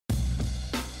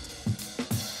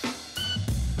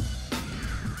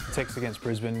Tex against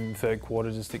Brisbane in the third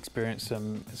quarter just experienced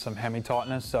some hammy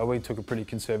tightness, so we took a pretty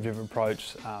conservative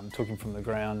approach, took him from the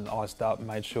ground, iced up and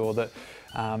made sure that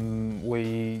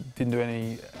we didn't do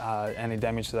any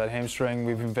damage to that hamstring.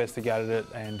 We've investigated it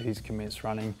and he's commenced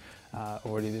running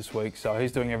already this week, so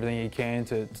he's doing everything he can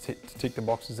to tick the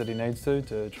boxes that he needs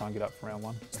to try and get up for round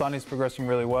one. Sloane's progressing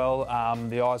really well.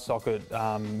 The eye socket,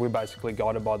 we're basically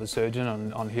guided by the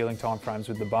surgeon on healing timeframes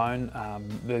with the bone.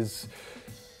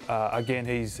 Again,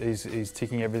 he's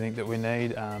ticking everything that we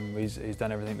need. He's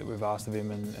done everything that we've asked of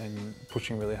him and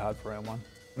pushing really hard for round one.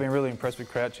 I've been really impressed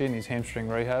with Crouchy and his hamstring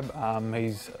rehab.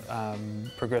 He's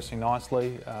progressing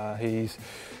nicely. He's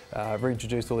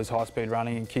reintroduced all his high-speed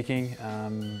running and kicking,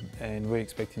 and we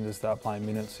expect him to start playing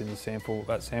minutes in the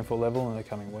sample level in the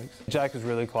coming weeks. Jake was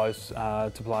really close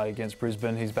to play against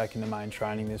Brisbane. He's back in the main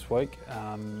training this week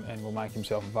and will make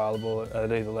himself available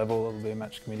at either level. It'll be a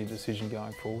match committee decision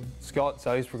going forward. Scott,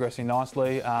 so he's progressing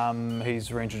nicely.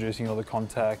 He's reintroducing all the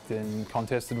contact and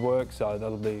contested work, so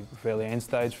that'll be fairly end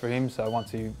stage for him. So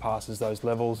once he passes those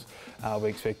levels, we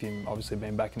expect him obviously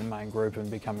being back in the main group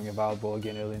and becoming available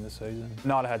again early in the season.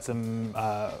 Nida had some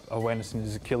awareness in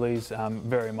his Achilles,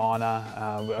 very minor.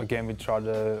 Again, we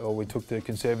took the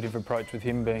conservative approach with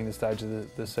him being the stage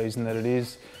of the season that it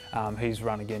is. He's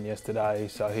run again yesterday,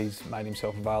 so he's made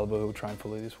himself available. He'll train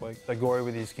fully this week. So Gory,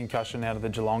 with his concussion out of the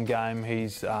Geelong game,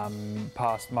 he's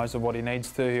passed most of what he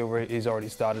needs to. He's already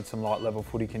started some light level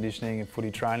footy conditioning and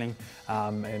footy training,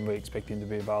 and we expect him to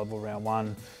be available round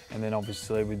one. And then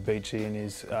obviously with Beachy and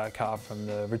his calf from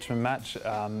the Richmond match,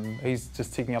 he's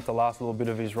just ticking up the last little bit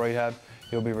of his rehab.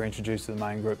 He'll be reintroduced to the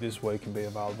main group this week and be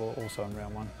available also in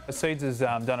round one. Seeds has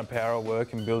done a power of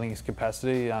work in building his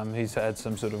capacity. He's had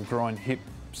some sort of groin hip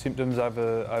symptoms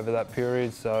over that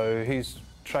period, so he's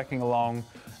tracking along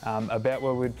about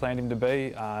where we'd planned him to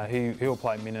be. He'll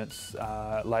play minutes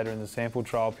later in the sample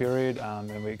trial period,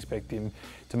 and we expect him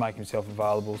to make himself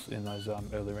available in those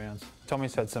early rounds.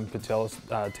 Tommy's had some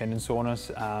patellar tendon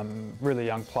soreness, really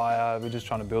young player. We're just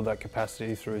trying to build that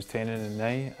capacity through his tendon and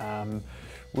knee.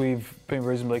 We've been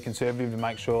reasonably conservative to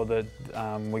make sure that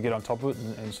we get on top of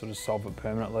it and sort of solve it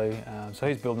permanently. So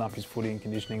he's building up his footy and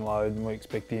conditioning load, and we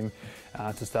expect him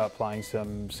to start playing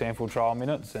some sample trial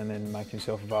minutes and then make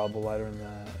himself available later in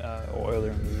or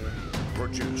earlier in the year.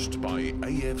 Produced by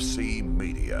AFC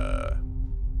Media.